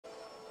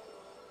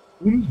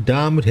Und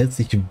damit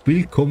herzlich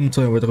willkommen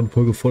zu einer weiteren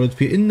Folge Fallout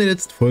 4. In der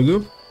letzten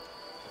Folge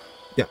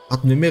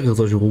hatten wir mehrere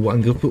solche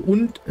Robo-Angriffe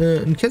und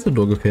einen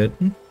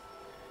Kesseldor-Gefährten.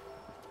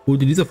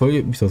 Und in dieser Folge,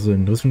 ich sag so,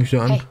 den Riss mich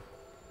da an.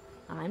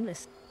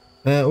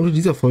 Und in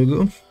dieser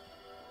Folge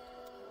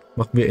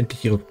machen wir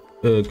endlich ihre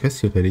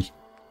Quest hier fertig.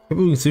 Ich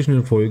habe übrigens zwischen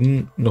den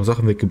Folgen noch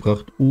Sachen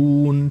weggebracht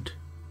und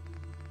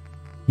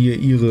hier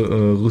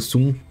ihre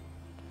Rüstung,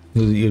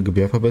 also ihr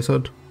Gewehr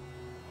verbessert.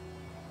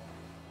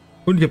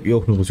 Und ich habe ihr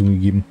auch eine Rüstung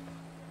gegeben.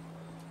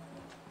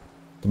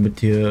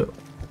 Damit hier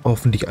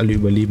hoffentlich alle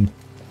überleben.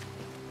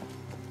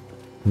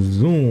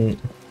 So.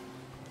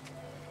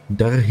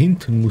 Da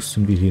hinten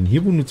mussten wir hin.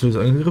 Hier wurden wir zuerst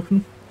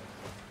angegriffen.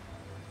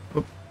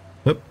 Hopp,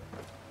 hopp.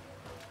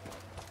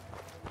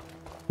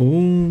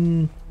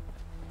 Und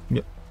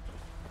ja.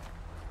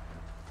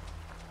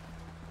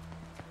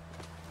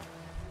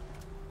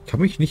 Ich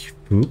kann mich nicht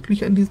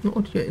wirklich an diesen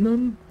Ort hier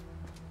erinnern.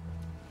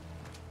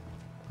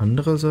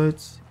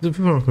 Andererseits sind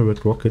wir noch eine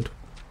Red Rocket.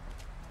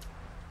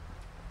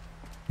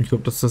 Ich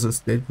glaube, das ist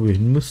das Geld, wo wir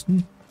hin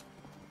müssten.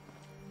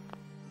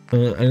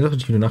 Eine Sache,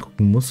 die ich wieder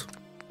nachgucken muss,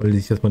 weil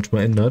sich das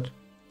manchmal ändert.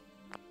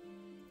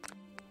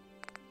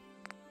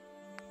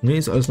 Ne,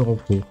 ist alles noch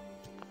auf hoch.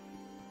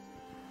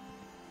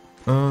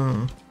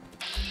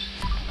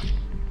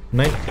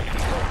 Nein.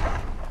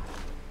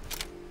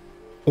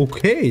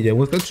 Okay, der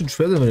muss ganz schön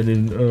schwer sein, wenn er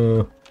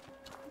den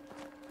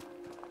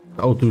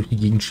Auto durch die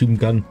Gegend schieben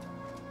kann.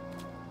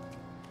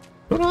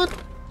 Ah,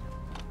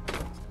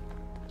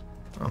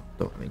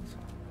 doch nichts.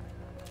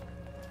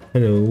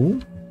 Hallo?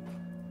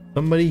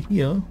 Somebody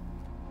hier?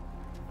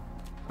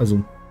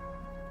 Also.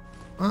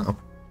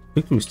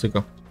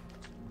 Victory-Sticker.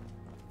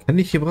 Kann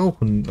ich hier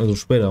brauchen. Also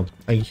später.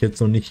 Eigentlich jetzt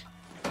noch nicht.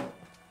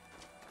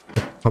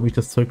 Habe ich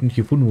das Zeug nicht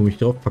gefunden, wo ich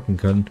drauf packen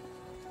kann. Das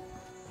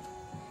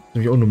ist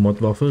nämlich auch eine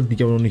Modwaffe, die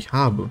ich aber noch nicht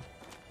habe.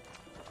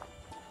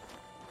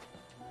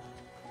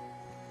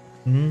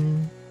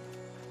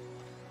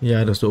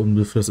 Ja, das da oben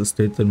dürfte das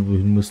Estate sein, wo wir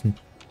hin müssen.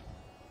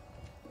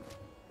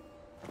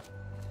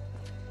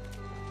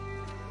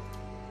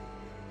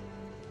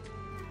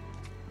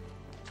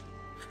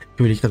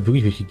 Ich überlege gerade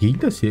wirklich, welche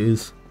Gegend das hier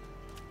ist.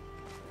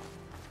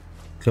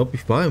 Ich glaube,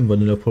 ich war im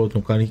Vanilla Fallout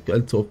noch gar nicht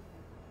allzu oft.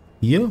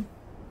 Hier?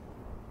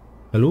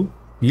 Hallo?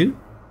 Spiel?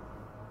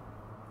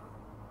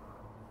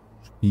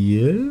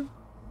 Spiel?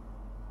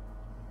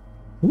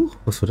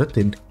 Was war das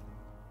denn?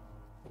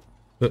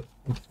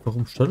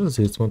 Warum stottert das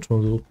jetzt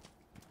manchmal so?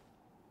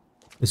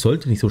 Es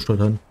sollte nicht so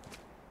stottern.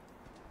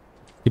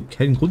 Es gibt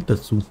keinen Grund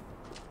dazu.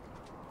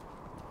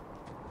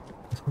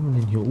 Was haben wir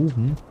denn hier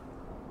oben?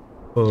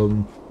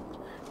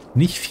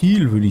 Nicht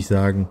viel, würde ich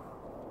sagen.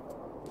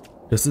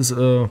 Das ist,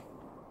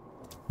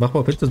 mach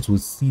mal Fenster zu,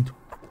 es sieht.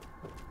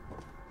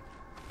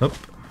 Hopp.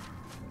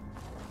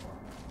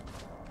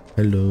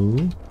 Hallo.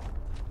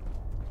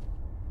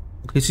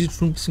 Okay, es sieht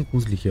schon ein bisschen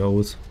gruselig hier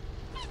aus.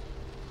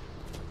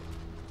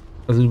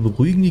 Also eine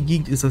beruhigende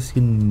Gegend ist das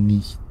hier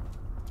nicht.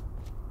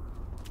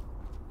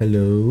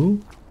 Hallo.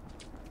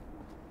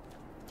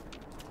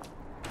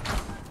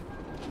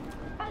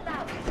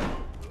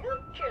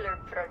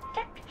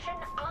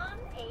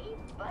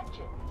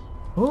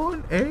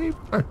 On a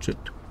budget.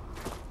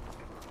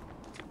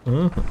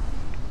 Aha.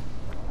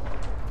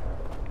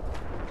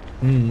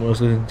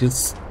 Also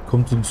jetzt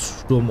kommt so ein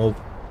Sturm auf.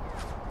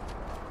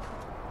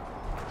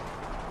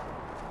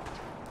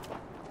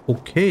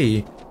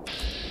 Okay.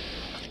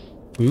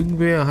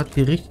 Irgendwer hat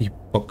hier richtig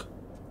Bock.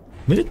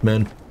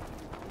 Minuteman.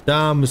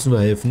 Da müssen wir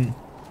helfen.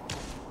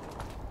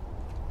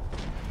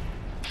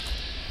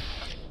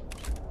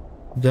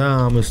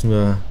 Da müssen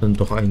wir dann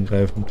doch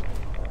eingreifen.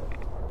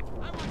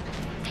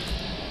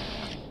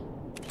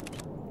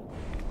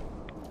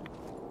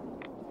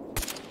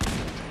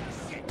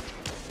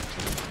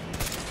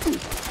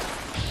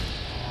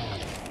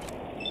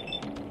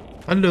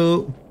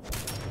 Hallo.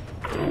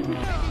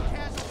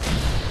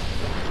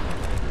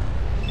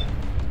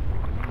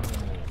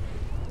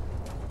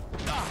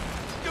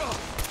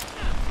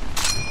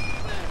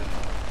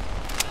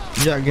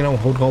 Ja, genau,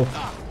 haut drauf.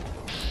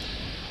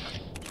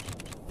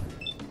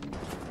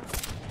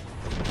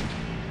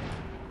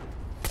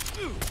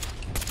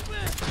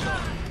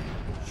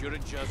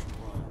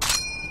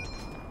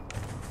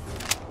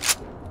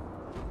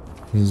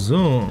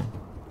 So.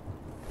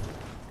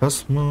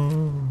 Plasma.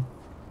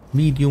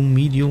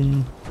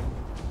 Medium.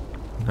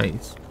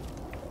 Nice.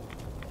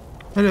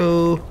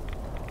 Hallo.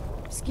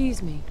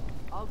 Excuse me.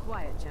 All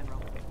quiet, General.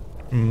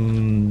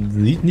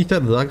 Sieht nicht,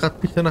 da sah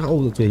gerade nicht danach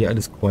aus, als wäre hier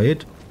alles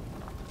quiet.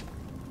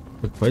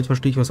 Bei quiet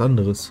verstehe ich was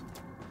anderes.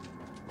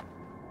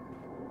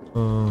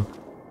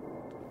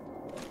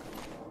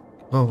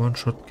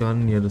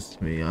 One-Shotgun, ja, das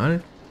ist mir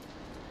egal.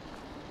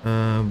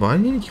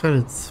 Waren hier nicht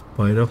gerade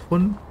zwei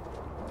davon?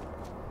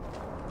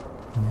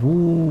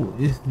 Wo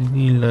ist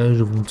die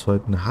Leiche vom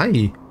zweiten?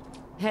 Hi.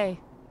 Hey.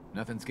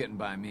 Nothing's getting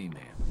by me, man.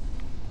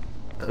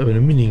 Aber eine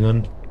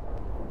Minigun.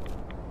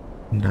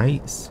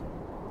 Nice.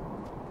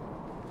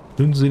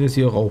 Schön zu sehen, dass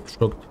sie auch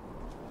aufstockt.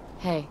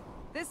 Hey.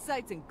 This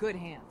site's in good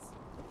hands.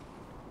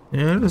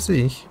 Ja, das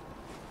sehe ich.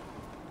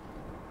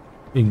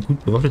 in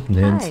gut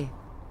bewaffneten Hands. Hey.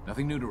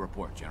 Nothing new to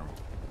report, General.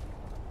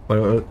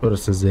 War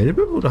das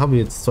derselbe? Oder haben wir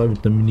jetzt zwei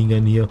mit einer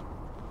Minigun hier?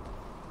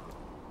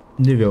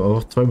 Ne, wir haben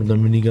auch zwei mit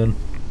einer Minigun.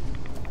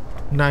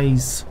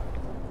 Nice.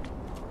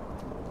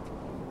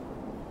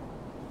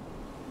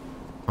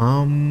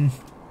 Na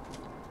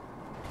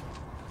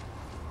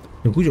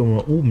gut, ich auch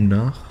mal oben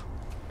nach.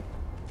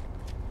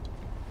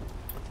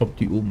 Ob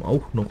die oben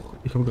auch noch...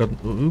 Ich habe gerade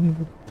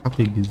irgendwo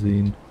Kaffee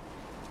gesehen.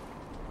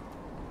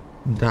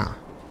 Da.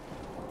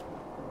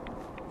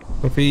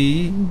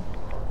 Kaffee.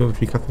 Wenn wir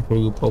für die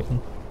Kaffeefolge brauchen.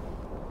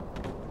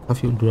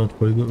 Kaffee- und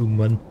Donut-Folge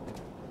irgendwann.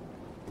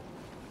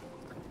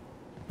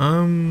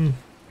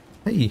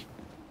 Hey.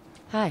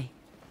 Hi.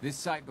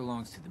 This site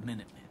belongs to the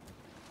Minutemen.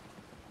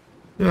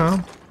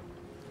 Ja.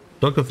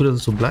 Sorgt dafür, dass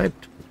es so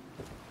bleibt.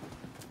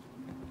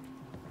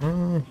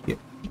 Hier.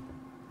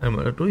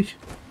 Einmal da durch.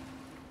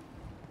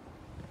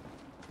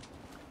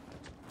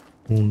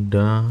 Und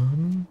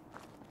dann...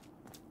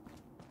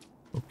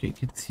 Okay,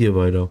 geht's hier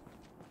weiter.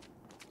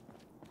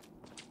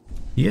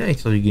 Hier? Ich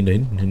dachte, wir gehen da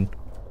hinten hin.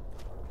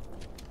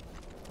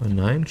 Aber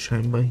nein,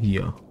 scheinbar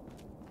hier.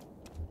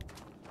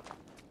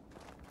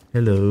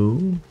 Hello?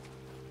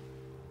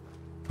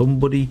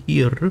 Somebody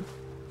here?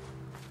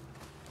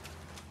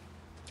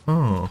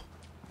 Ah.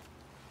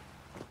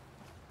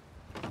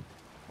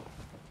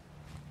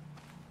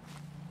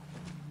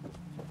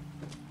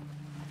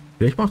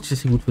 Vielleicht macht sich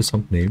das hier gut für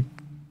Thumbnail.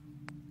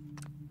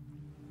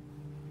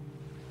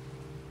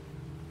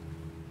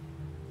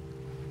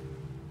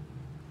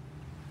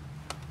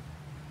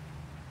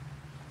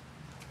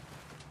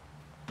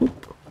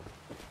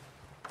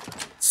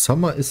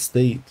 Summer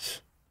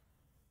Estate.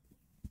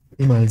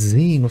 Mal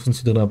sehen, was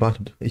uns hier drin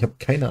erwartet. Ich habe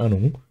keine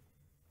Ahnung.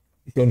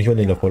 Ich bin auch nicht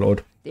Vanilla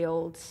Fallout. The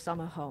old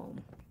summer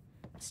home.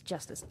 It's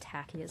just as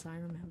tacky as I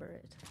remember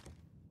it.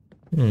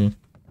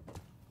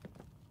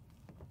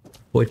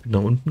 Bevor ich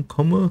nach unten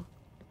komme.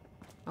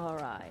 All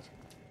right,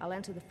 I'll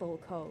enter the full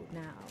code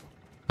now.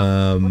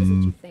 What is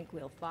it you think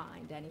we'll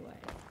find anyway?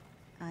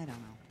 I don't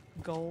know.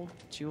 Gold,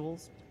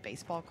 jewels,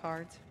 baseball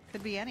cards.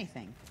 Could be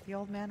anything. The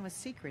old man was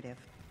secretive.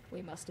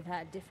 We must have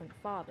had different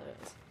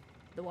fathers.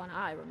 The one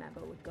I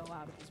remember would go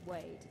out of his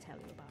way to tell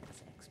you about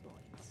his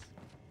exploits.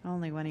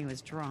 Only when he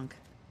was drunk.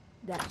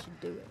 That should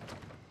do it.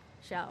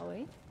 Shall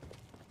we?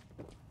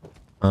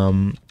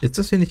 Ist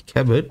das hier nicht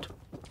Cabot?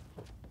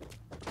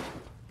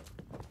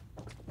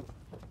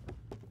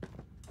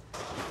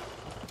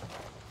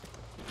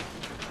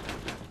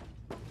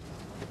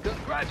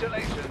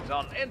 Congratulations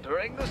on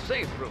entering the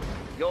safe room.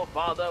 Your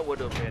father would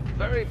have been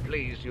very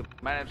pleased you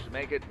managed to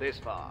make it this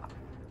far.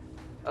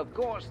 Of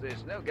course,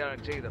 there's no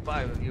guarantee the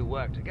five of you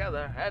work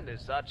together, and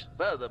as such,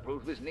 further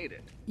proof is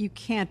needed. You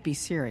can't be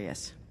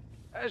serious.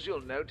 As you'll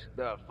note,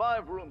 there are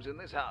 5 rooms in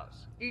this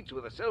house, each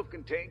with a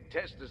self-contained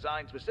test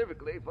designed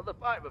specifically for the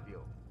 5 of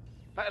you.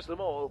 Pass them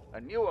all,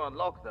 and you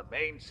unlock the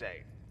main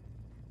safe.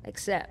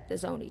 Except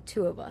there's only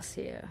 2 of us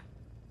here.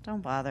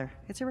 Don't bother.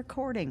 It's a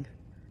recording.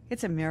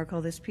 It's a miracle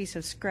this piece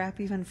of scrap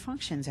even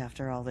functions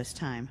after all this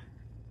time.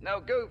 Now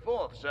go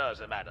forth, sirs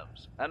and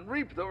madams, and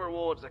reap the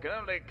rewards that can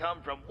only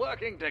come from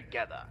working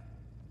together.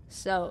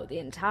 So, the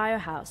entire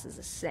house is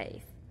a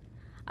safe.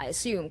 I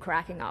assume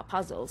cracking our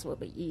puzzles will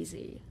be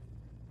easy.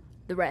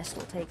 The rest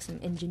will take some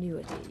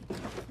ingenuity.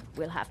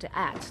 We'll have to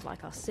act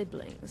like our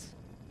siblings.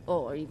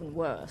 Or even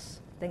worse,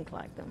 think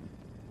like them.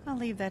 I'll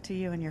leave that to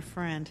you and your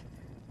friend.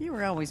 You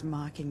were always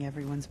mocking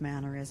everyone's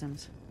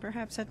mannerisms.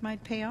 Perhaps that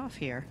might pay off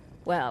here.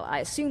 Well, I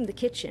assume the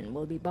kitchen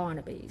will be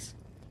Barnaby's.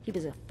 He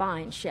was a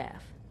fine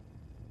chef.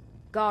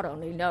 God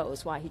only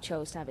knows why he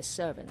chose to have his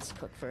servants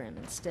cook for him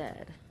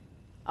instead.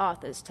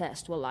 Arthur's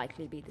test will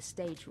likely be the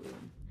stage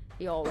room.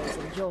 He always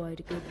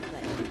enjoyed a good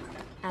play.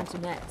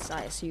 Antoinette's,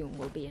 I assume,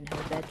 will be in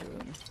her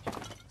bedroom.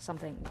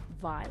 Something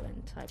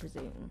violent, I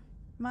presume.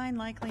 Mine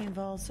likely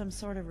involves some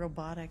sort of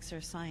robotics or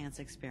science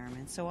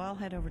experiment, so I'll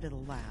head over to the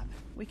lab.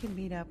 We can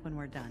meet up when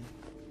we're done.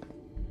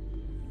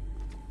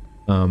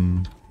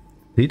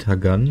 Data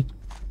Gun.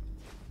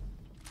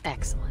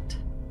 Excellent.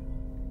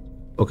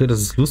 Okay,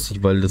 das ist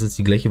lustig, weil das ist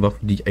die gleiche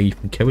Waffe, die ich eigentlich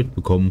von Cabot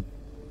bekomme.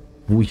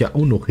 Wo ich ja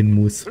auch noch hin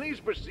muss.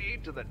 Please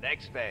proceed to the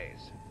next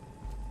phase.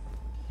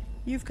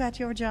 You've got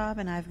your job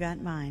and I've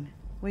got mine.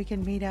 We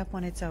can meet up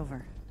when it's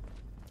over.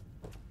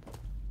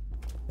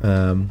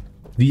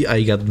 Wie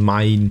I got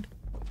mine.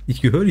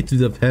 Ich gehöre nicht zu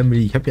dieser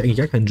Family. Ich habe ja eigentlich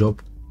gar keinen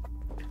Job.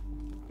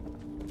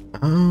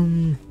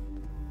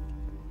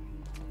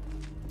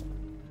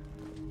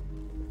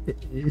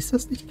 Ist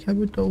das nicht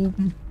Cabot da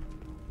oben?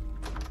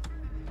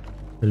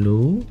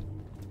 Hallo?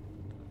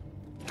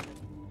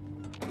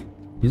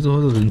 Diese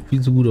Häuser sehen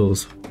viel zu gut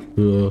aus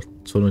für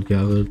 200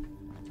 Jahre.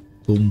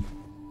 Dumm.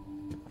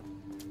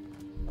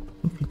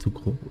 Und viel zu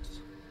groß.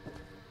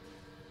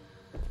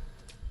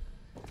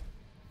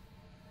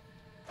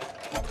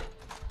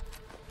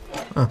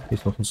 Ah, hier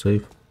ist noch ein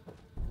Safe.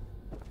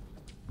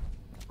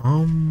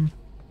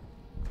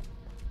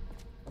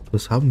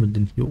 Was haben wir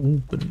denn hier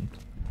oben?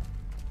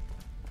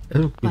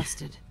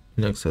 Busted.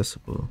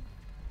 Inaccessible.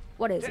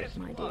 What is it, Test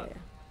my 1. dear?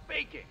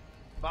 Baking.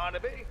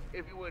 Barnaby,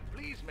 if you would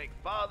please make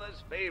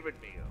father's favorite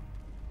meal.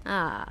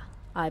 Ah,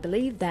 I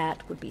believe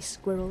that would be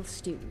squirrel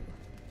stew.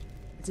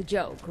 It's a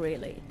joke,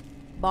 really.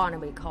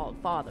 Barnaby called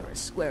Father a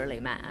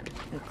squirrely man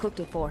and cooked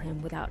it for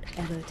him without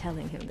ever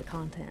telling him the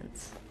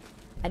contents.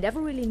 I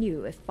never really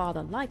knew if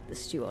Father liked the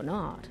stew or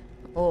not,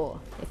 or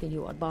if he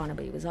knew what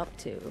Barnaby was up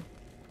to.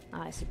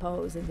 I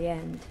suppose in the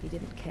end he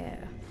didn't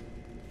care.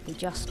 He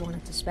just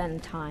wanted to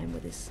spend time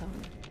with his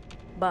son.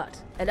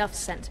 But enough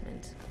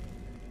sentiment.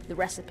 The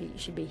recipe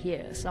should be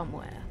here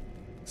somewhere.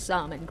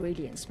 Some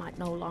ingredients might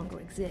no longer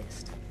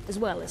exist, as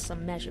well as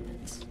some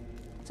measurements.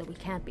 So we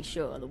can't be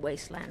sure the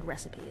wasteland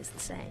recipe is the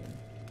same.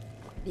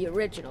 The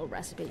original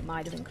recipe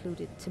might have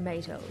included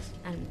tomatoes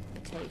and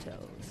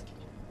potatoes.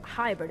 A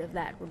hybrid of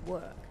that would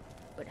work,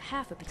 but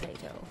half a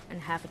potato and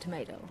half a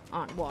tomato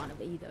aren't one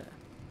of either.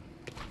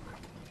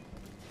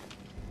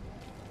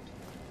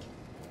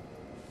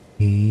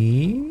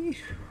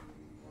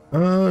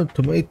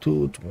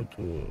 Tomato.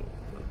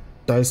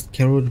 Diced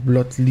carrot,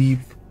 blood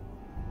leaf.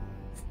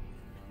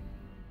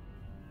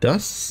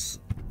 Das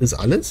ist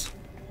alles?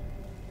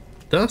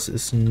 Das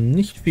ist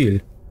nicht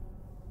viel.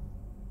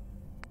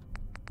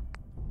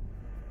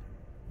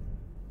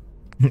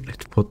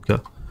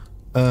 Podcast.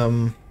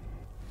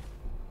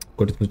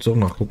 Gott, jetzt müsst ihr auch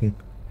nachgucken.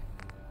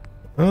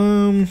 Ich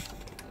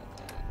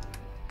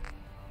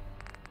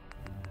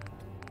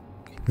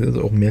will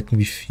also auch merken,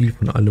 wie viel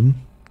von allem.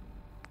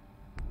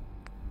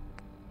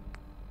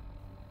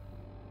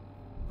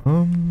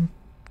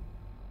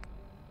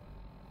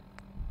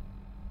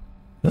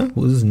 Ja,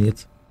 wo ist es denn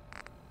jetzt?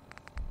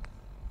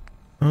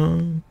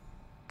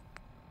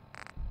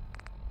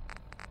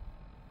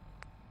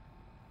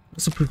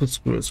 Das ist ein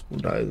Squirrels.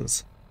 Da ist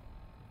es.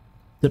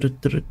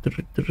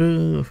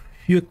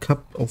 4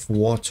 Cup of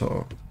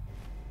Water.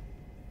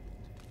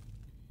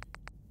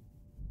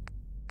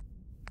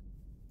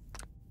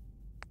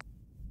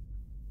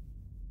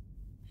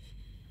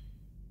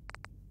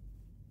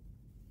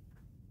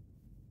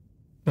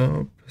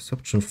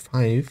 Perception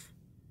 5.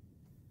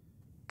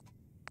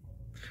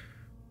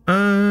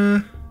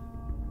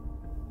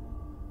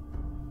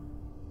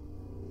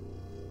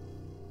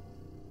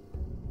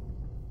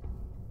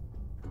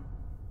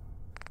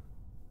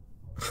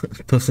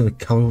 Das sind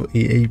kaum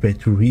AA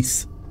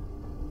Batteries.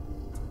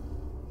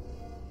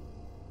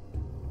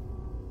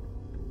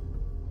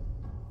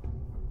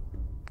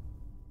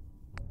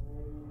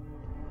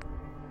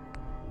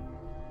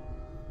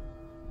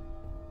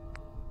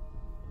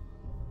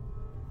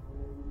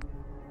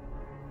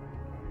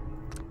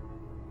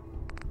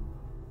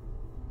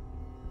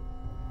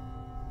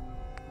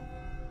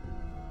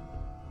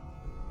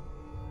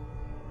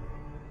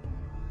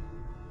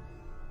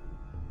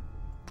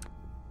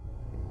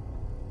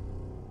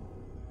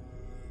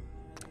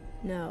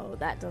 No,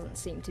 that doesn't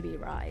seem to be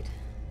right.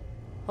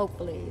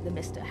 Hopefully, the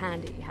Mr.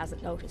 Handy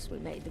hasn't noticed we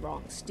made the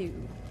wrong stew.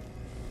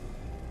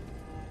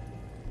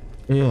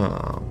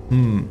 Ja,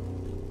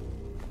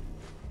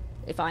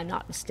 If I'm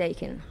not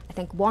mistaken, I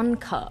think 1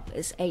 cup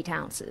is 8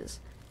 ounces,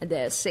 and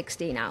there's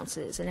 16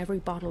 ounces in every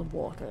bottle of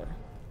water.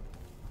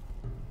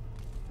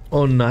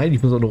 Oh nein,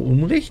 ich muss auch noch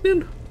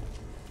umrechnen?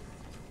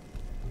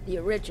 The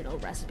original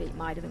recipe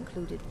might have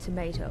included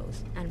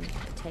tomatoes and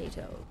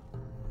potatoes.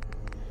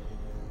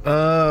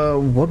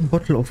 1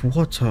 bottle of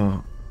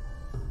water.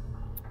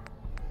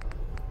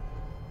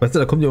 Weißt du,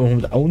 da kommt ja auch noch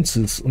mit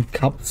Ounces und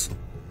Cups.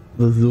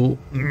 So.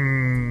 4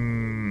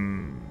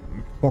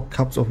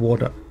 Cups of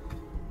water.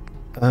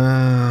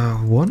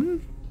 1?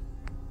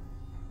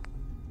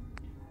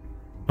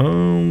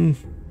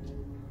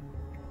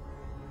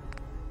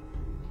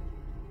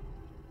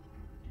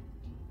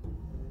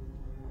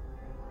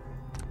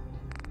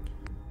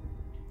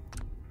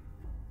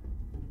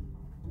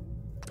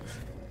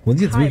 Wollen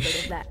Sie jetzt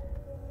wirklich...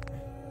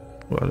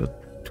 Oder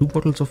 2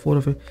 bottles of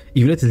water?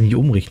 Ich will jetzt nicht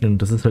umrechnen,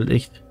 das ist halt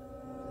echt...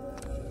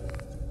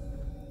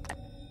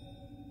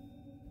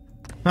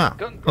 Ah,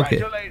 okay.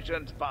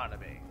 Congratulations,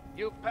 Barnaby.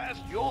 You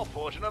passed your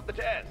portion of the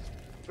test.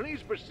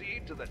 Please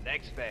proceed to the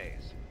next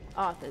phase.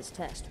 Arthur's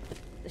test.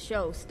 The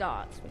show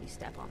starts when you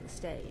step on the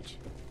stage.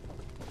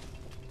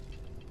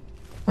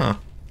 Ah.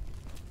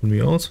 Von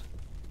mir aus.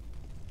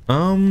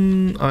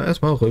 Aber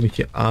erstmal räume ich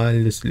hier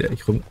alles leer.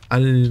 Ich räume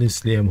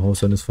alles leer im Haus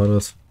seines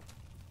Vaters.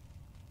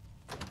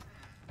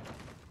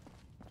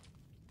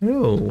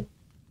 Jo.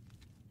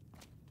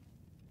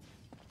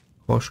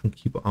 Caution,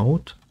 keep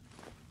out.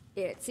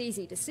 It's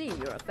easy to see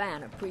you're a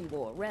fan of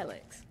pre-war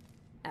relics.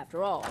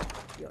 After all,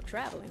 you're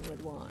traveling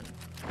with one.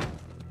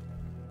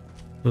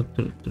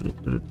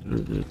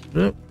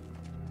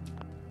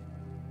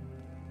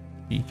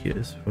 Die hier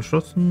ist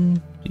verschlossen.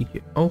 Die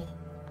hier auch.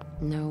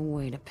 No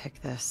way to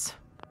pick this.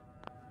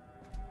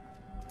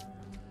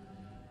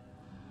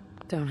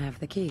 Don't have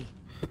the key.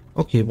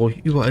 Okay, brauche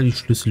ich überall die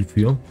Schlüssel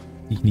für,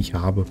 die ich nicht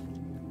habe.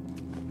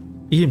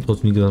 Ich nehme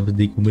trotzdem die gesamte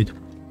Deko mit.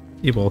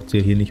 Ihr braucht sie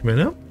ja hier nicht mehr,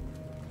 ne?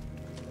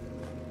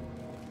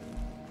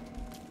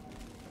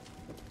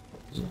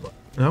 So,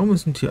 warum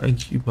sind hier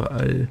eigentlich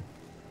überall...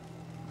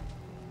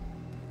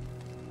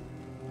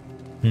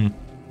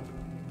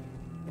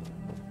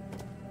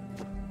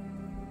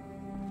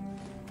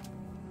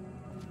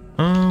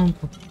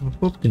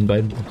 Den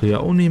beiden braucht ihr ja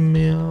auch nicht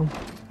mehr.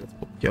 Das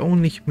braucht ihr auch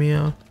nicht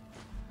mehr.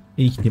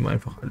 Ich nehme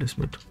einfach alles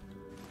mit,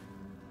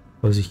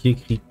 was ich hier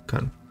kriegen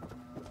kann.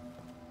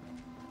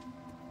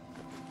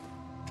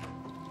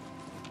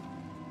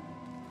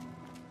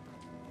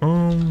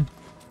 Ein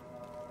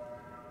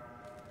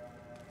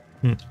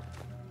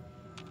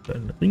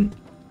Ring.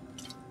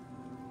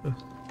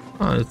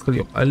 Jetzt kann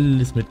ich auch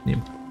alles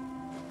mitnehmen.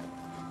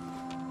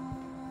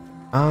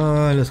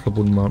 Alles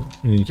kaputt machen.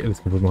 Nee, nicht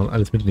alles kaputt machen,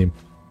 alles mitnehmen.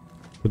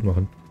 Gut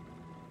machen.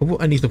 Obwohl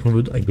einiges davon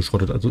wird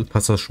eingeschrottet, also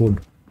passt das schon.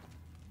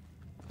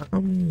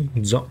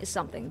 So. Is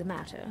something the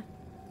matter?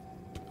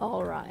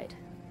 All right.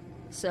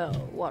 So,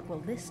 what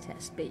will this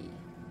test be?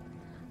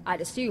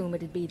 I'd assume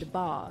it'd be the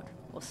bard,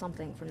 or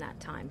something from that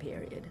time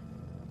period.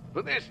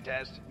 For this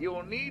test, you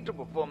will need to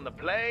perform the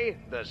play,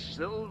 The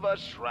Silver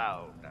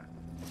Shroud.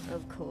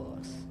 Of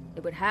course.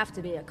 It would have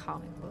to be a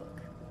comic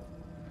book.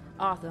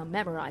 Arthur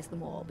memorized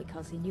them all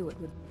because he knew it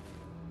would...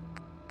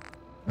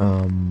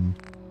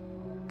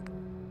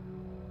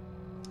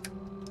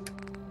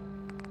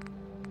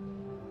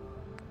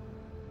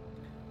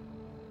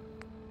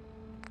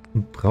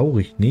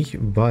 Brauche ich nicht,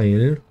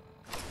 weil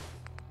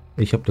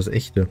ich habe das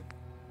echte.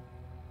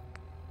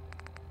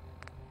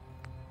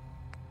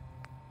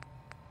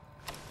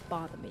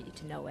 Bother me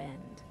to no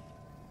end.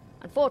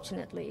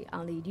 Unfortunately,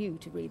 I'll need you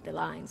to read the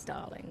lines,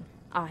 darling.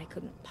 I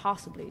couldn't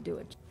possibly do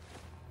it.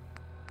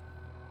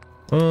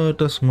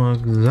 Das mag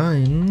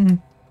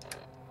sein.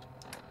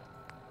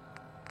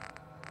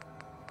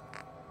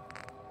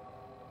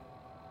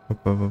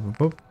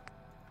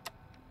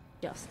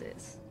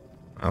 Justice.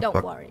 Ah, Don't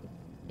fuck. worry.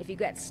 If you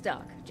get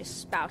stuck,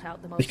 just spout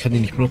out the Ich most kann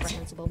die nicht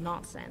benutzen. incomprehensible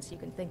nonsense you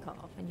can think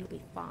of, and you'll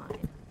be fine.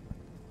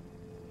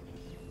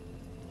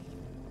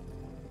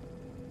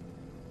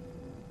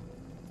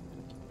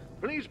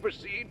 Please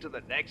proceed to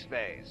the next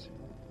phase.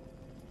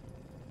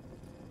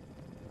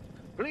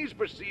 Please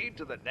proceed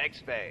to the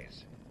next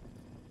phase.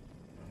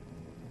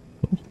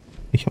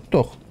 Ich hab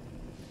doch.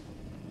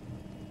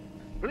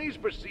 Please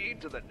proceed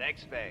to the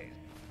next phase.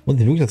 Und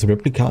wenn wirklich das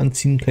Replika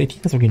anziehen, kann ich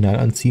nicht das Original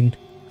anziehen.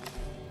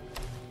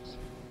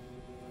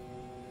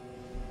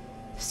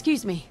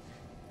 Excuse me.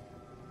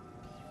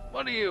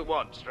 What do you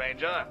want,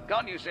 stranger?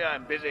 Can't you see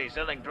I'm busy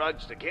selling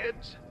drugs to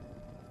kids?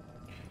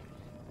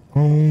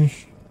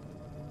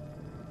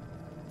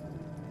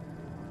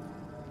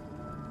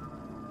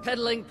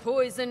 Peddling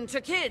poison to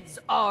kids,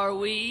 are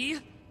we?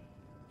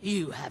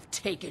 You have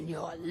taken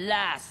your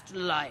last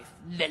life,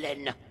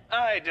 villain.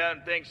 I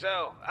don't think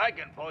so. I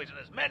can poison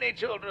as many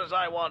children as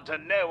I want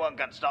and no one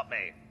can stop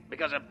me.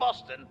 Because in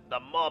Boston, the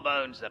mob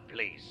owns the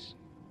police.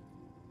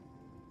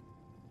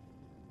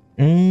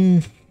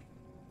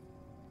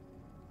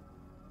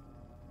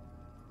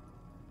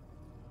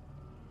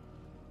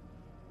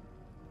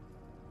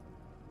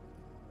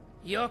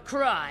 Your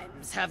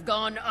crimes have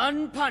gone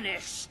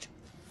unpunished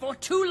for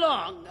too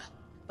long.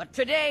 But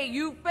today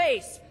you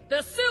face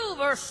the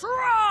Silver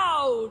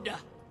Shroud!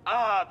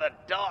 Ah, the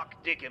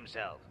Dark Dick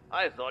himself.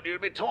 I thought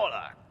you'd be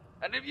taller.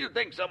 And if you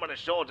think someone as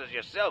short as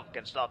yourself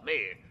can stop me,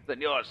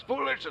 then you're as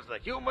foolish as the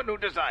human who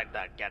designed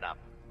that getup.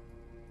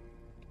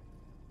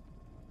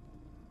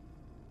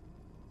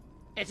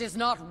 It is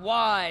not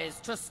wise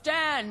to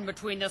stand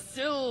between the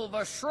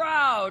Silver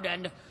Shroud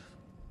and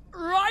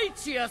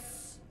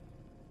righteous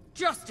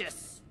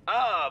justice.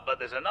 Ah, but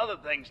there's another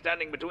thing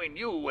standing between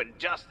you and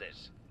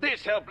justice.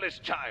 This helpless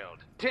child,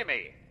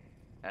 Timmy.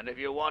 And if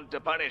you want to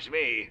punish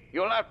me,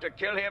 you'll have to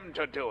kill him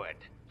to do it.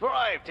 For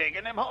I've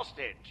taken him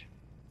hostage.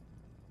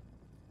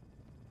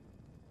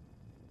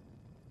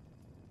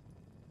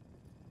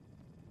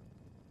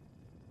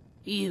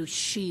 You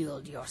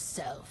shield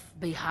yourself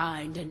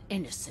behind an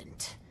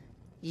innocent.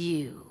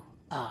 You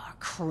are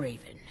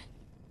craven.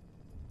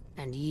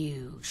 And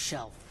you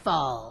shall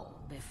fall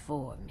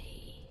before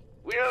me.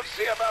 We'll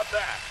see about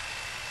that.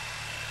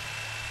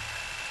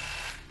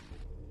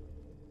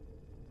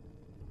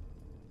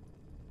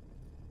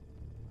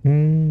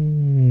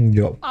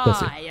 Ja, das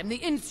hier. I am the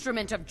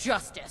instrument of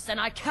justice, and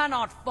I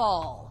cannot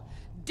fall.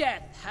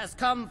 Death has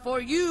come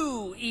for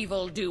you,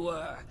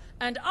 evildoer,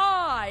 and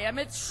I am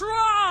its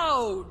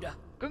shroud!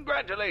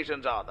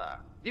 Congratulations, Arthur.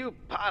 You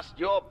passed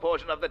your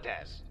portion of the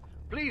test.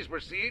 Please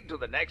proceed to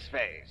the next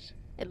phase.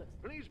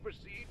 Please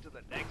proceed to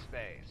the next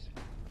phase.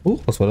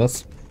 Was war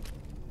das?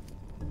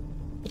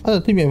 Ah, das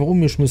hat mich einfach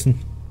umgeschmissen.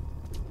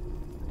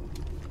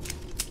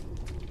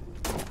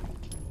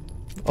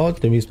 Oh,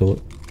 der ist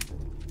tot.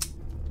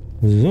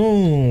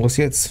 So, was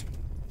jetzt?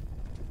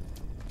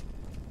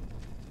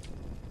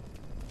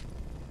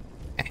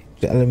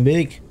 Steht alle im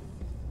Weg.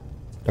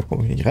 Da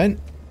komme ich nicht rein.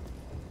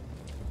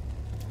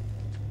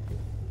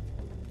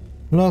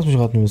 Lass mich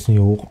raten, wir müssen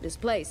hier hoch. This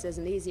place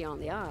isn't easy on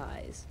the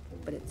eyes,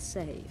 but it's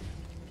safe.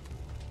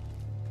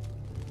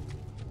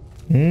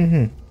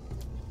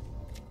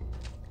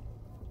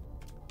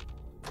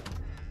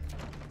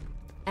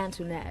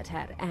 Antoinette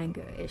had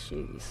anger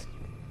issues.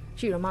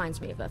 She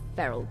reminds me of a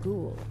feral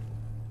ghoul.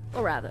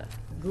 Or rather,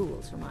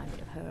 ghouls remind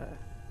me of her.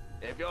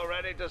 If you're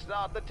ready to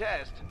start the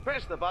test,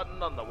 press the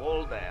button on the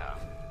wall there.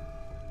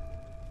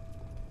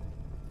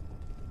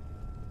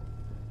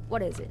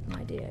 What is it,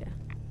 my dear?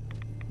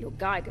 Your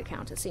Geiger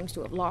counter seems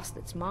to have lost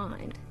its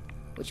mind,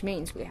 which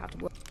means we have to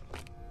work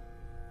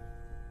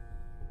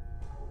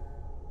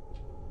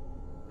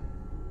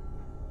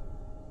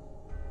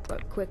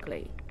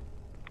quickly.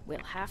 We'll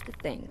have to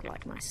think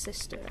like my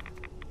sister.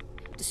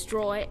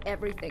 Destroy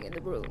everything in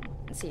the room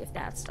and see if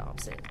that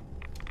stops it.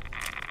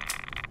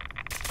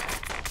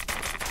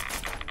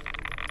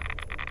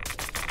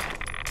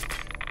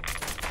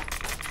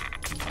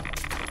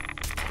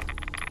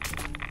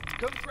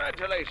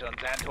 Congratulations,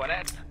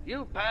 Antoinette.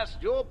 You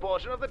passed your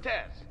portion of the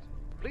test.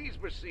 Please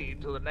proceed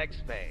to the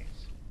next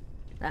phase.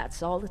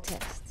 That's all the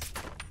tests.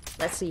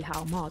 Let's see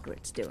how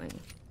Margaret's doing.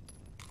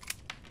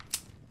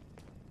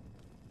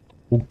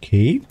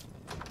 Okay.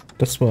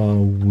 Das war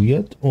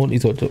weird. Und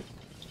ich sollte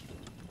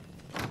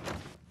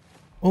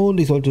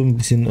ein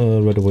bisschen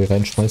right away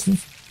reinschmeißen.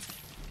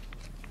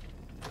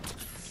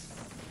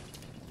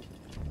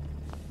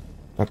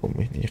 Da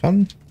komme ich nicht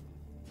ran.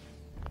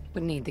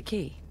 We need the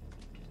key.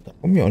 Da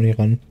kommen wir auch nicht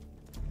ran.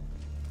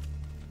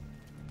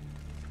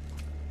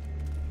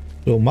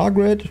 So,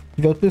 Margaret,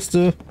 wie weit bist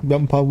du? Wir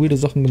haben ein paar weirde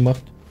Sachen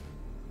gemacht.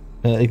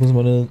 Ich muss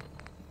meine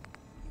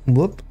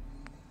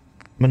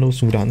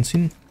Rüstung wieder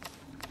anziehen.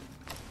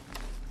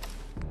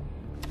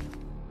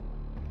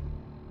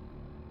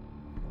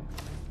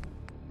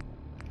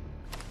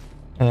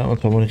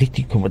 Und zwar meine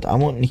richtige Combat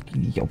Armor und nicht die,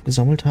 die ich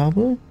aufgesammelt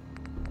habe.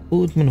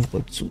 Und meine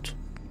Rückzug.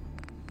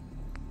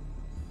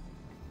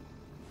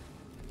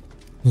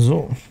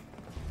 So.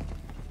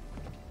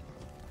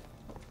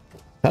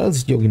 Schade, dass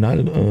ich die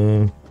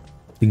Original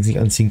Dings nicht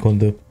anziehen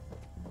konnte.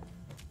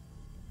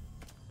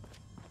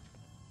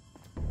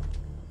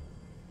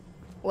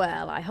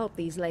 Well, I hope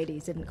these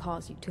ladies didn't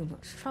cause you too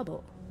much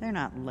trouble. They're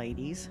not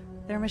ladies.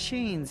 They're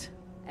machines.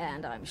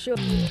 And I'm sure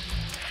them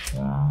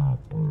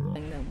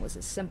was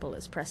as simple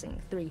as pressing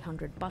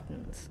 300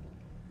 buttons.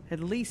 At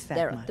least that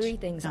There are much. 3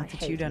 things Not I that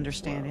hate you'd in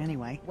understand this world.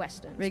 anyway.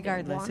 Westerns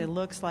Regardless, being it one,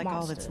 looks like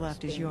all that's monsters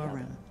left is being your the other.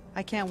 room.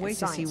 I can't And wait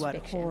to see science what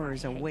fiction,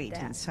 horrors I hate await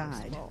that, inside.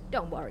 most of all.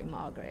 Don't worry,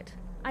 Margaret.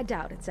 I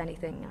doubt it's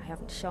anything I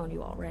haven't shown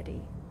you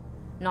already.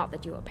 Not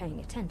that you are paying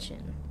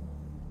attention.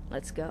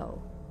 Let's go.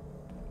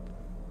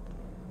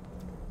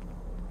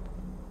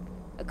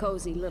 A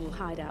cozy little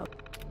hideout.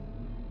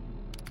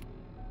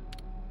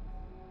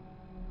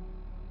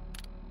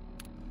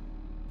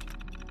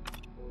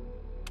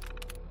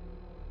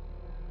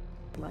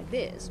 Like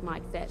this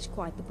might fetch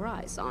quite the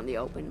price on the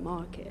open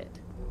market.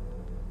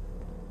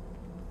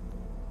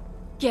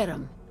 Get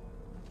him.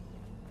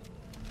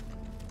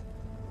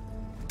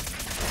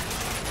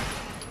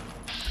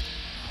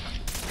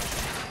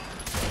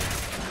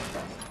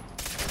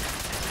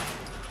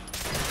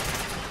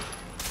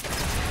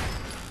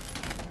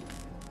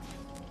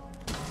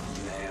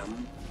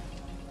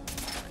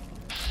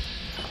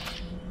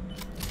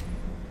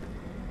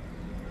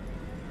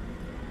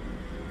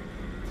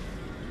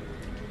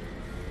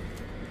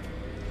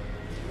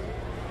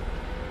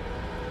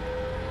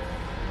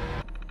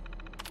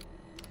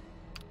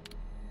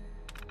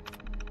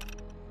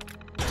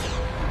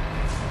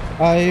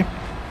 Hi.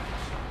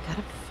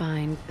 Gotta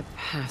find the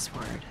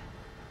password.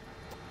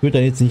 Ich würde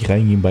da jetzt nicht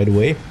reingehen, by the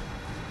way.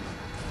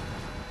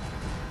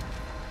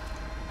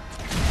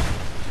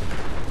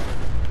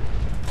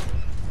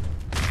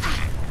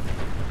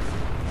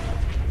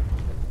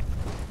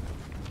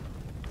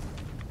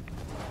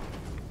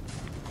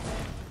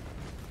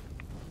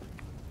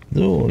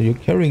 So, you're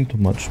carrying too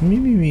much.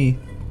 Mi.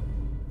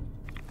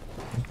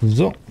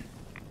 So.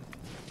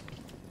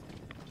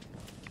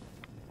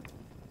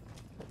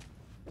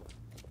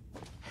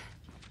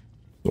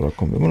 So, da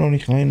kommen wir immer noch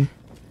nicht rein.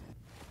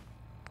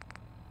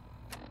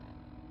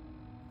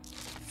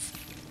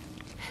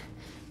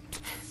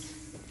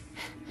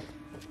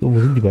 So, wo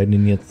sind die beiden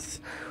denn jetzt?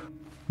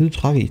 Wieso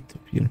trage ich zu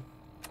viel?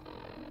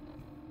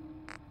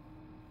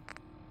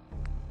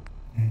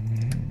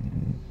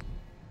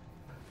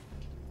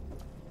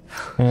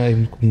 Ich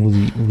muss gucken,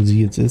 wo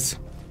sie jetzt ist.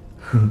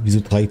 Wieso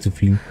trage ich zu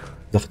viel?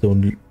 Sagt er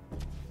und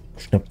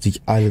schnappt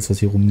sich alles, was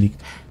hier rumliegt.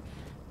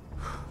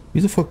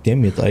 Wieso folgt der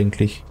mir jetzt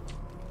eigentlich?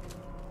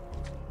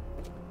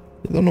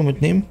 Das auch noch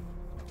mitnehmen?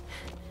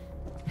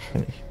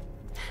 Kann ich.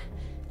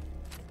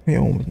 Ja,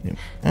 auch mitnehmen.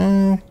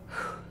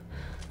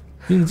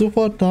 Bin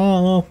sofort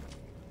da.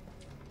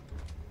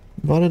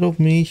 Wartet auf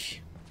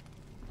mich.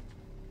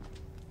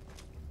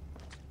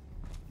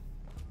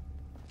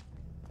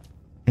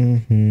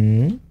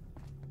 Mhm.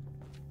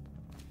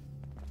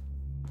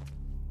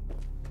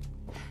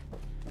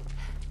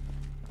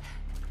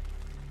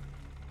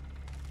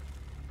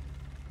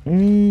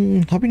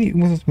 Habe ich nicht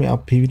irgendwas, das mir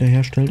AP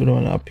wiederherstellt oder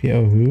meine AP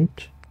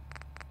erhöht?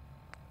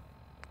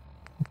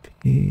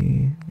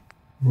 AP,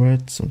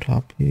 Reds und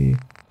HP.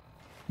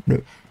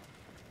 Nö.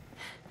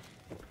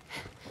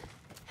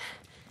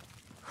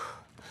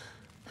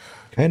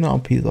 Keine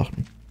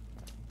AP-Sachen.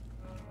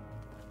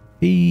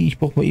 Hey, ich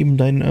brauche mal eben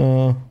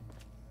deine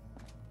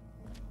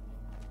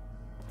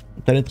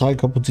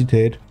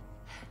Tragekapazität.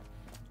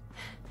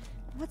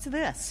 What's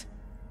this?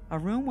 A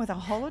room with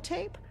a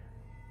holotape?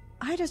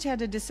 I just had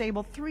to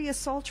disable 3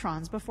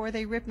 assaultrons before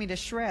they ripped me to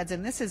shreds,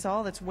 and this is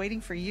all that's waiting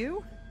for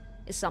you?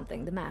 Is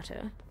something the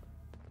matter?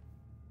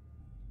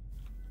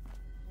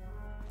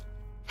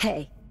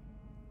 Hey.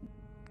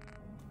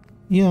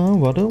 Ja,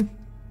 warte.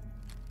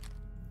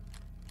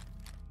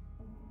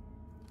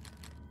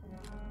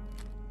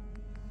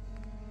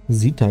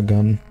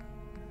 Sitagan.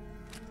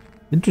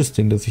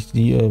 Interesting, dass ich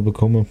die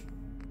bekomme.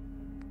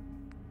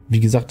 Wie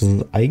gesagt, das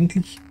ist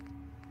eigentlich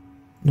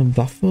eine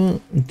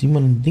Waffe, die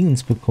man in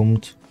Dingens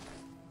bekommt.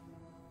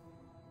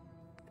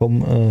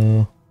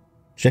 Vom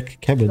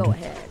Jack Cabot.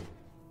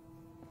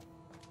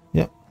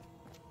 Ja.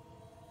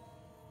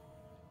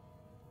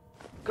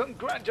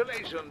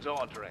 Congratulations,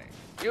 Audrey.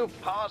 You've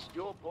passed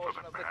your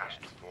portion of the test.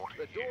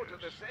 The door to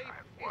the safe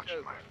is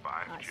open.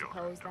 I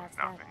suppose that's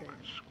that then.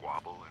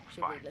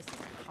 Should we listen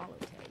to the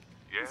holotape?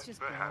 Let's just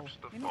go.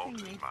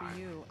 Anything made for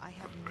you, I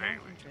have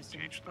no interest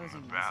in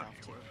exposing myself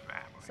to.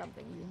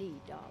 Something you need,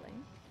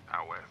 darling.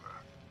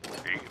 However,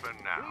 even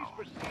now,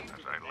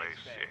 as I lay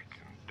sick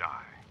and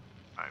die,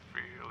 I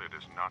feel it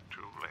is not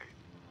too late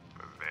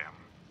for them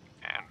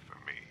and for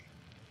me.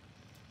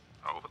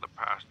 Over the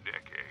past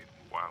decade,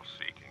 while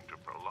seeking to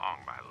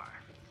prolong my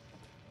life,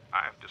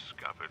 I have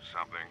discovered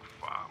something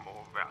far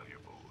more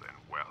valuable than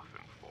wealth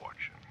and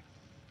fortune.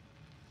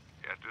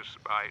 Yet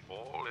despite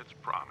all its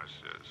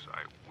promises,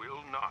 I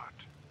will not,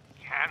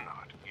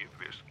 cannot give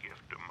this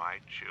gift to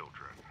my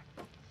children.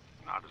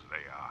 Not as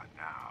they are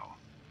now.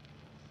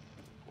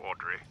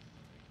 Audrey,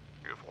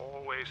 you've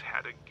always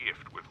had a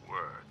gift with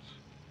words,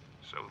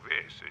 so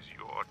this is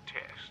your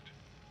test.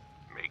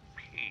 Make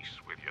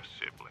peace with your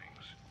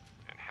siblings,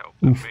 and help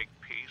them make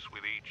peace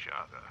with each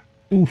other.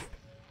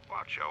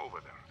 Watch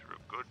over them through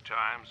good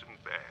times and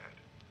bad,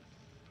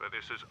 for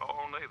this is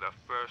only the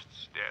first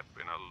step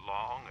in a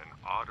long and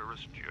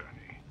arduous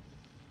journey.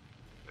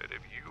 That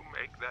if you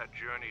make that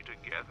journey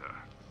together,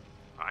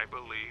 I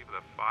believe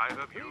the 5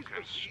 of you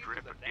can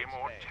strip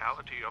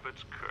immortality of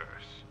its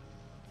curse.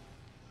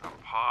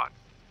 Apart,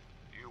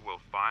 you will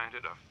find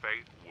it a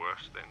fate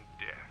worse than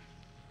death.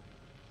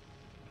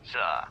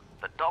 Sir,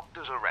 the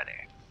doctors are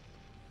ready.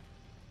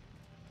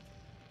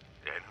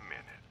 In a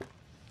minute.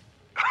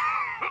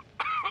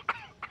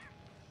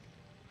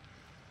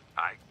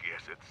 I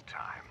guess it's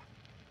time.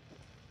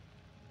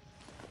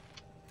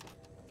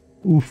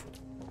 Uff.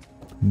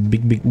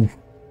 Big Uff.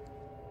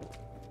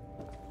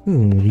 Das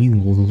ist ein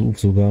riesengroßes Uff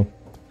sogar.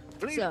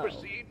 So,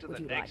 would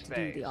you like to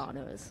do the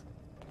honors?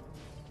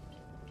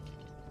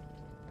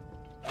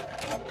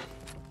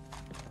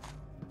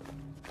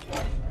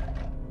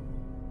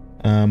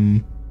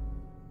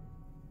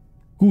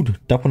 Gut,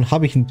 davon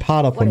habe ich ein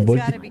paar davon. You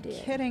gotta be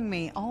kidding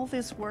me. All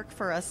this work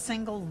for a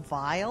single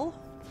vial?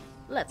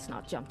 Let's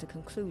not jump to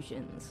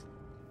conclusions.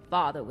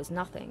 Father was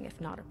nothing if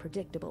not a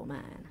predictable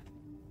man.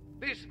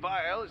 This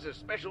vial is a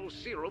special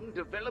serum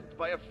developed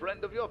by a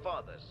friend of your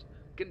father's.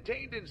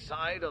 Contained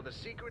inside are the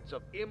secrets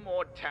of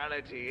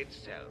immortality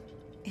itself.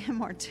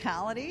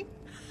 Immortality?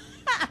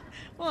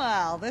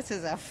 Well, this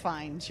is a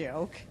fine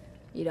joke.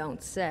 You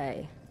don't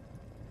say.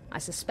 I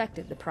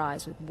suspected the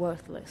prize was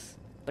worthless,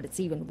 but it's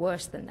even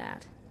worse than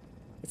that.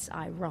 It's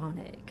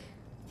ironic.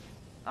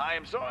 I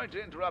am sorry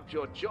to interrupt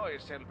your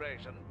joyous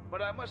celebration,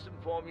 but I must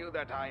inform you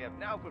that I have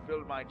now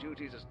fulfilled my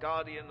duties as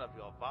guardian of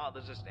your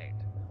father's estate.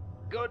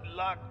 Good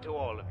luck to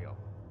all of you.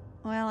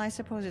 Well, I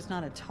suppose it's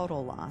not a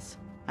total loss.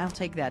 I'll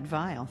take that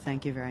vial,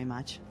 thank you very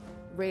much.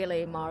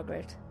 Really,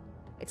 Margaret?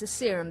 It's a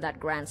serum that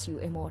grants you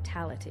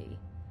immortality.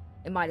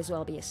 It might as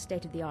well be a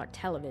state-of-the-art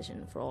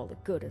television for all the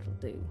good it'll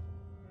do.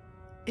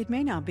 It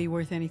may not be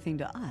worth anything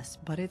to us,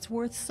 but it's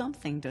worth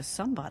something to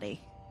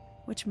somebody,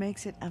 which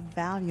makes it a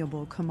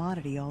valuable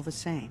commodity all the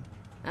same.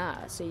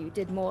 Ah, so you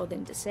did more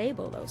than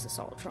disable those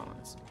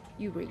assaultrons.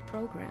 You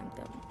reprogrammed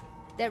them.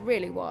 There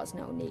really was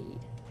no need.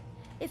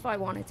 If I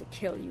wanted to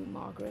kill you,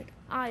 Margaret,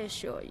 I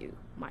assure you,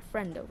 my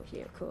friend over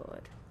here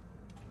could.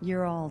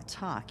 You're all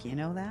talk, you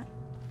know that?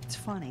 It's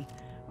funny.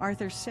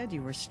 Arthur said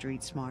you were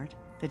street smart,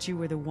 that you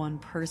were the one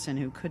person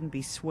who couldn't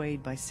be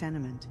swayed by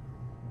sentiment.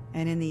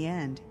 And in the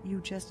end,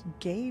 you just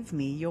gave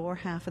me your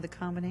half of the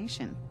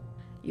combination.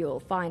 You'll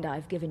find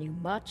I've given you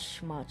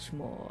much, much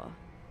more.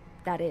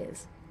 That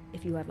is,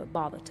 if you ever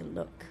bother to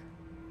look.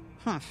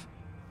 Humph.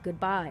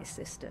 Goodbye,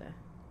 sister.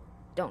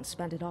 Don't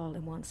spend it all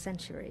in 1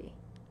 century.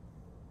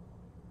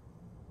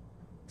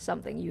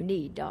 Something you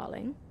need,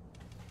 darling.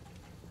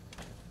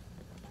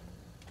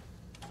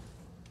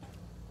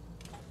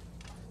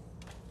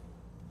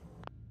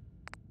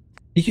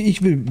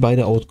 Ich will beide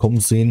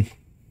Outcomes sehen.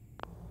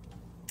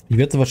 Ich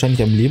werde sie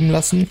wahrscheinlich am Leben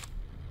lassen.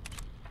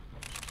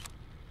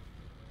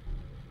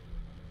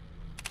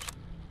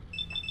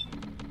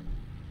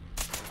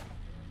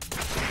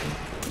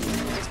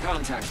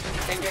 Contact.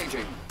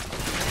 Engaging.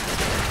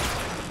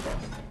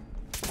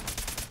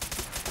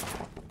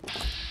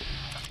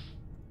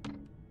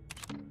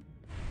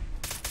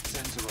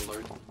 Sensor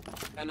alert.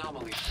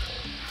 Anomaly.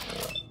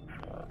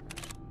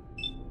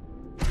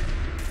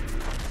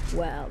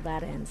 Well,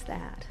 that ends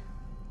that.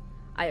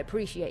 I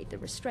appreciate the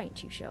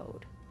restraint you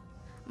showed.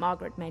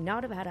 Margaret may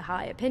not have had a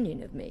high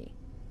opinion of me,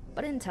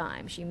 But in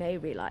time, she may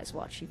realize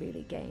what she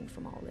really gained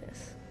from all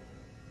this.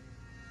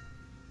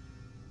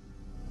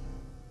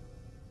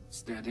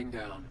 Standing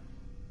down.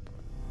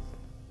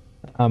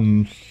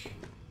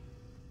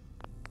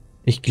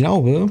 Ich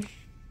glaube,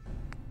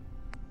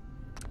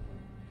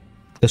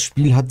 das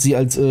Spiel hat sie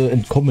als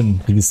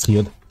entkommen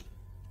registriert.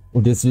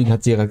 Und deswegen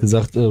hat sie ja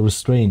gesagt,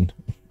 restrain.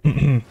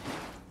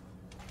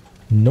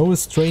 No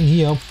restrain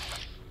hier.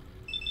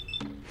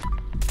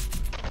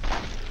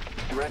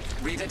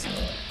 Read it.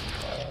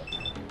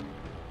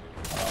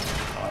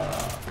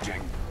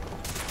 Jing.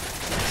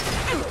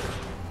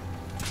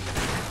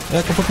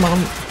 Ja, kaputt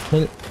machen.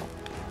 Schnell.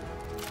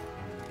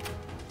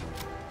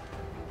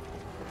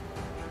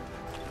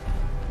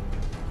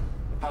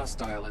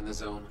 Hostile in the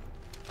zone.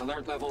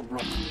 Alert level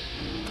run.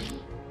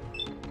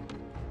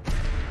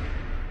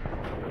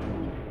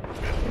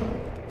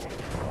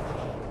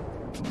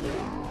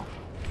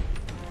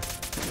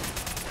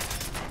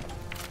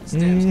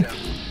 Stand down.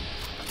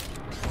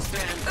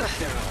 Stand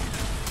down.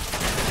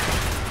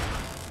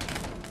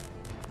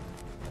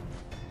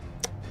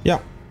 Ja.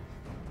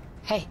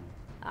 Hey,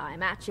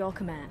 I'm at your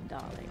command,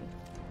 darling.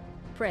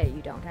 Pray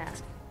you don't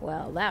ask.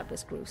 Well, that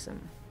was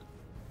gruesome.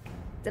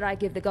 Did I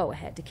give the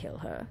go-ahead to kill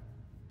her?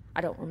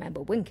 I don't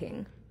remember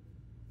winking.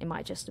 It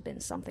might just have been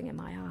something in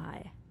my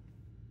eye.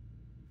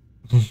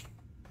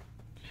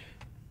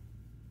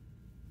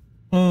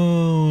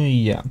 Oh,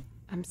 ja.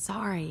 I'm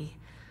sorry,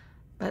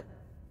 but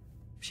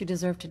she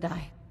deserved to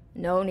die.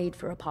 No need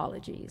for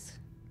apologies.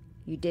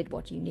 You did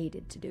what you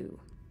needed to do.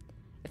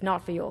 If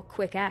not for your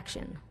quick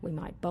action, we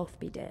might both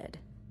be dead.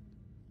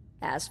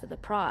 As for the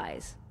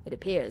prize, it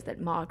appears that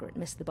Margaret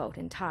missed the boat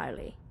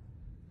entirely.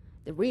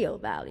 The real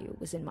value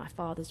was in my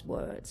father's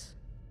words.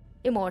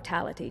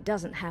 Immortality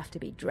doesn't have to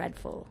be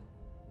dreadful,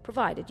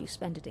 provided you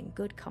spend it in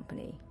good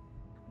company.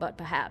 But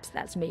perhaps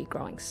that's me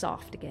growing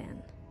soft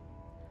again.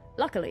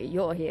 Luckily,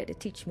 you're here to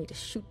teach me to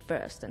shoot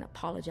first and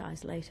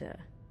apologize later.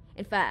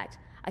 In fact,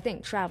 I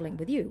think traveling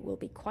with you will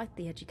be quite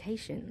the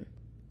education.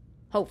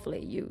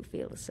 Hopefully you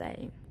feel the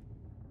same.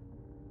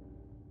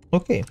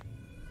 Okay.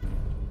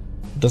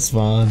 Das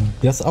war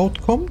das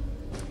Outcome.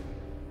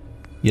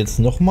 Jetzt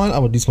nochmal,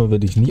 aber diesmal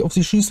werde ich nicht auf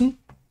sie schießen.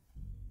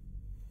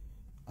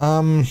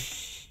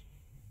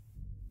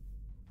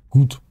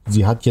 Gut,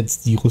 sie hat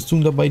jetzt die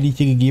Rüstung dabei, die ich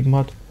ihr gegeben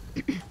hat.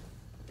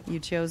 You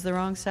chose the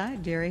wrong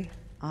side, dearie.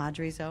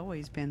 Audrey's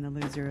always been the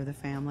loser of the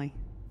family.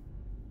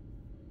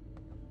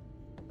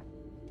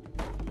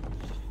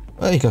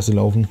 Ich lasse sie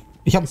laufen.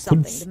 Ich habe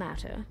 7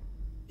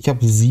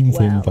 Well,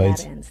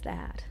 Filmfights. that ends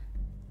that.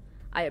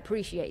 I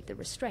appreciate the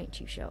restraint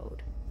you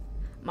showed.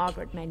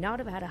 Margaret may not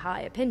have had a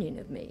high opinion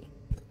of me,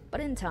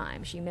 but in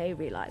time she may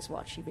realize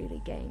what she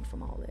really gained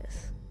from all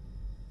this.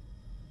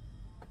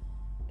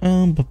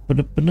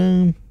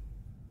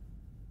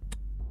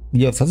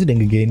 Ja, was hat sie denn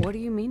gegeben? What do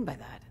you mean by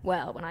that?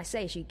 Well, when I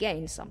say she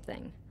gained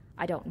something,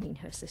 I don't mean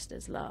her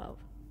sister's love.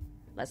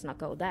 Let's not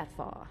go that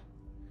far.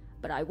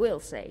 But I will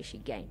say she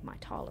gained my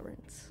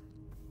tolerance.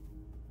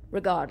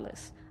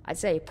 Regardless, I'd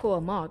say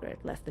poor Margaret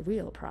left the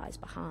real prize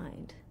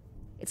behind.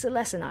 It's a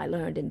lesson I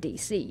learned in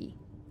D.C.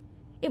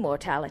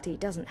 Immortality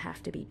doesn't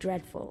have to be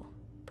dreadful,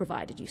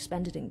 provided you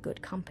spend it in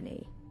good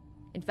company.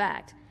 In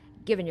fact,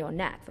 given your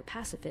knack for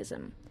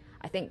pacifism,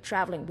 I think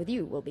traveling with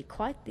you will be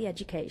quite the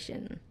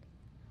education.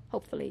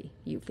 Hopefully,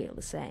 you feel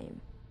the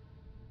same.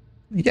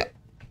 Ja.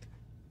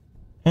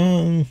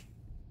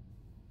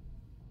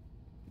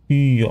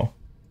 Ja.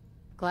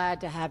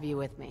 Glad to have you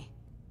with me.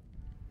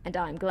 And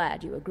I'm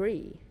glad you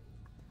agree.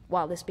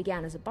 While this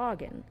began as a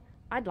bargain,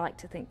 I'd like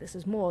to think this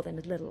is more than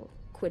a little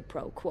quid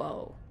pro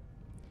quo.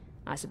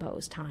 I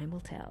suppose time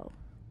will tell.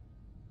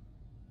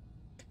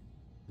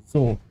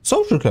 So,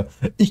 Social Club.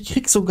 Ich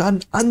krieg sogar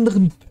einen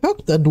anderen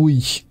Perk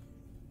dadurch.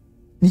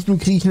 Nicht nur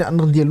kriege ich einen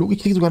anderen Dialog, ich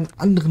kriege sogar einen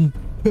anderen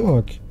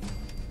Perk.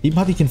 Eben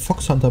hatte ich den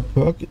Fox Hunter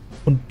Perk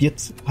und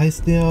jetzt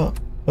heißt der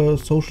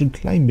Social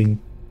Climbing.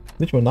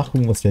 Nicht mal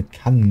nachgucken, was der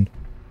kann.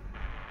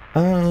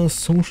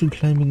 Social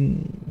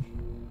Climbing.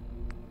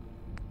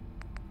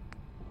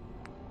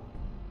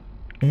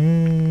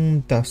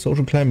 Da,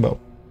 Social Climber.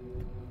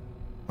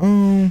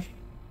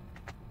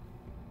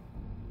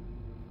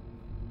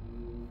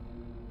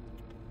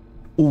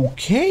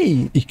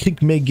 Okay, ich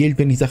krieg mehr Geld,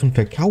 wenn ich Sachen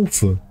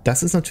verkaufe.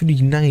 Das ist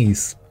natürlich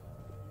nice.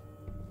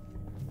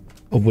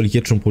 Obwohl ich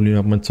jetzt schon Probleme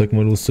habe, mein Zeug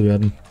mal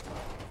loszuwerden.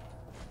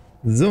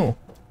 So.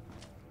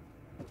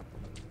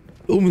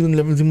 Oh, wir sind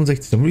Level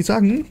 67. Dann würde ich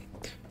sagen,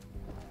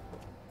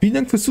 vielen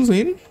Dank fürs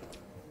Zusehen.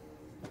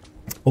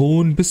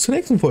 Und bis zur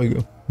nächsten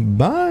Folge.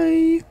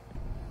 Bye.